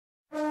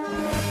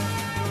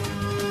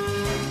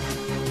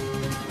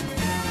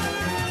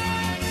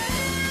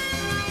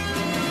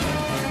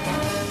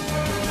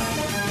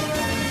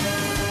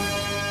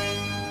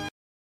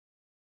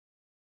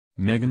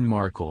Meghan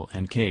Markle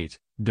and Kate,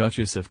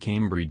 Duchess of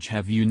Cambridge,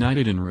 have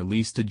united and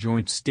released a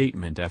joint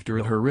statement after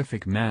a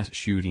horrific mass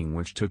shooting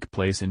which took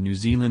place in New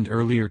Zealand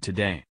earlier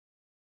today.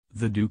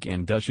 The Duke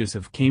and Duchess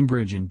of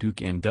Cambridge and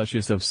Duke and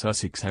Duchess of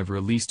Sussex have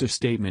released a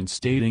statement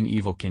stating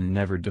evil can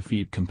never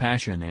defeat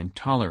compassion and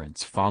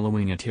tolerance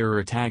following a terror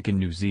attack in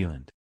New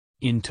Zealand.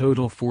 In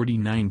total,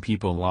 49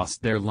 people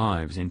lost their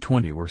lives and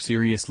 20 were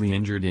seriously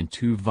injured in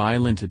two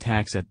violent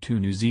attacks at two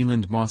New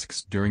Zealand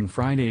mosques during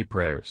Friday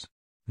prayers.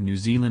 New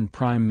Zealand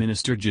Prime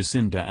Minister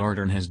Jacinda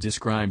Ardern has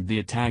described the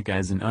attack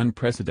as an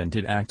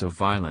unprecedented act of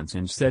violence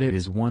and said it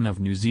is one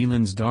of New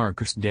Zealand's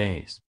darkest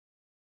days.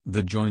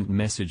 The joint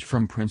message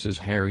from Princes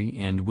Harry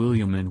and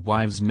William and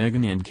wives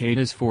Meghan and Kate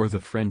is for the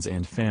friends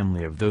and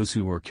family of those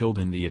who were killed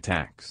in the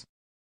attacks.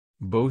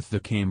 Both the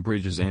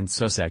Cambridges and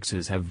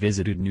Sussexes have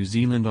visited New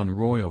Zealand on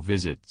royal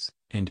visits,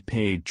 and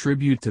paid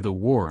tribute to the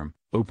warm,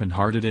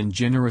 open-hearted and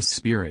generous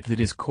spirit that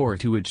is core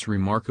to its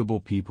remarkable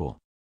people.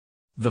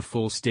 The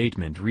full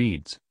statement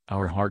reads,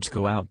 "Our hearts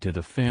go out to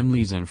the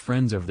families and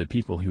friends of the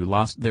people who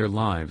lost their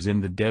lives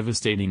in the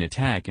devastating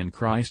attack in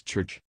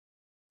Christchurch.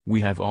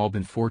 We have all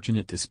been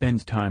fortunate to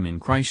spend time in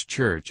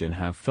Christchurch and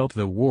have felt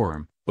the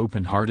warm,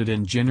 open-hearted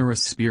and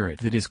generous spirit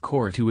that is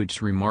core to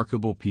its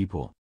remarkable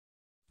people.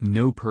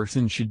 No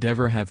person should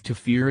ever have to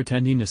fear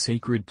attending a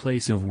sacred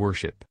place of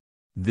worship.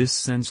 This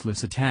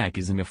senseless attack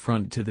is an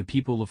affront to the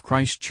people of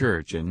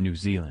Christchurch and New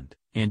Zealand,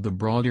 and the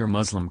broader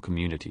Muslim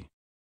community.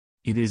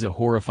 It is a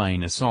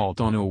horrifying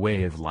assault on a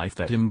way of life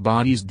that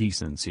embodies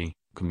decency,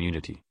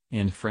 community,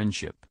 and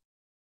friendship.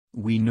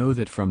 We know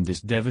that from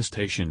this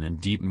devastation and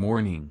deep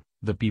mourning,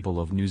 the people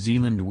of New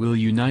Zealand will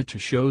unite to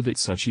show that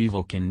such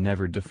evil can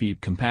never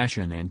defeat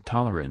compassion and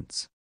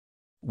tolerance.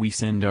 We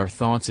send our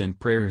thoughts and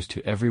prayers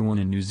to everyone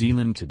in New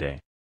Zealand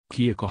today.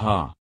 Kia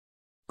kaha."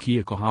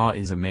 Kia kaha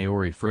is a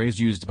Maori phrase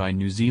used by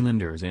New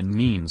Zealanders and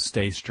means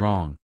stay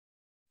strong.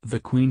 The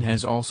Queen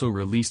has also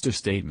released a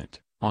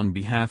statement, on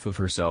behalf of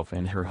herself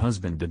and her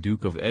husband the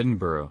Duke of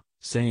Edinburgh,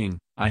 saying,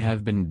 "I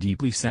have been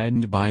deeply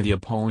saddened by the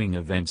appalling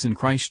events in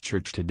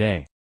Christchurch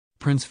today.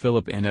 Prince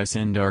Philip and I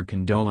send our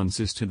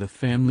condolences to the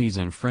families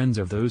and friends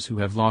of those who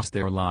have lost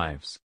their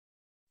lives."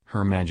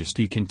 Her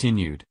Majesty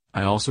continued,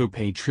 "I also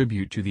pay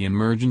tribute to the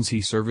emergency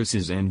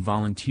services and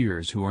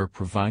volunteers who are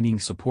providing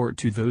support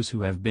to those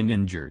who have been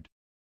injured.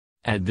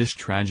 At this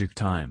tragic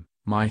time,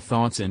 my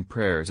thoughts and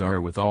prayers are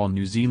with all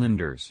New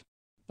Zealanders."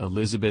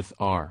 Elizabeth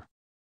R.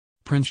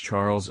 Prince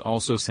Charles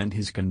also sent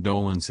his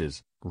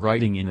condolences,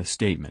 writing in a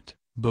statement,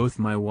 "Both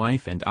my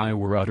wife and I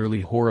were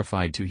utterly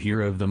horrified to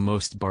hear of the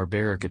most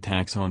barbaric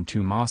attacks on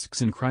two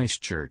mosques in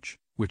Christchurch,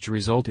 which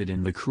resulted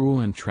in the cruel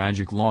and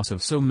tragic loss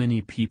of so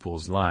many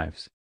people's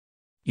lives.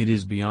 It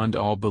is beyond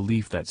all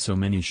belief that so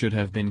many should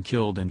have been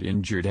killed and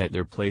injured at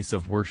their place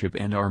of worship,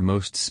 and our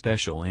most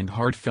special and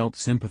heartfelt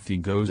sympathy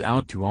goes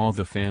out to all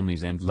the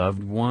families and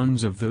loved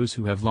ones of those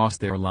who have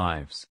lost their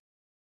lives.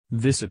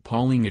 This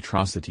appalling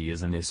atrocity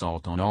is an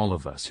assault on all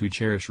of us who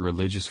cherish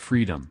religious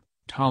freedom,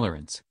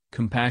 tolerance,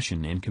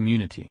 compassion and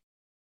community.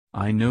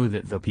 I know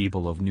that the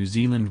people of New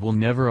Zealand will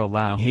never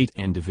allow hate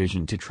and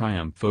division to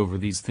triumph over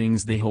these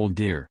things they hold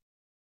dear.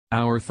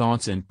 Our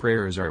thoughts and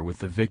prayers are with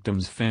the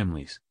victims'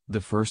 families,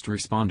 the first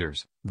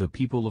responders, the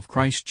people of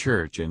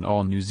Christchurch and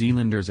all New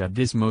Zealanders at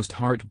this most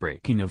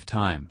heartbreaking of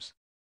times."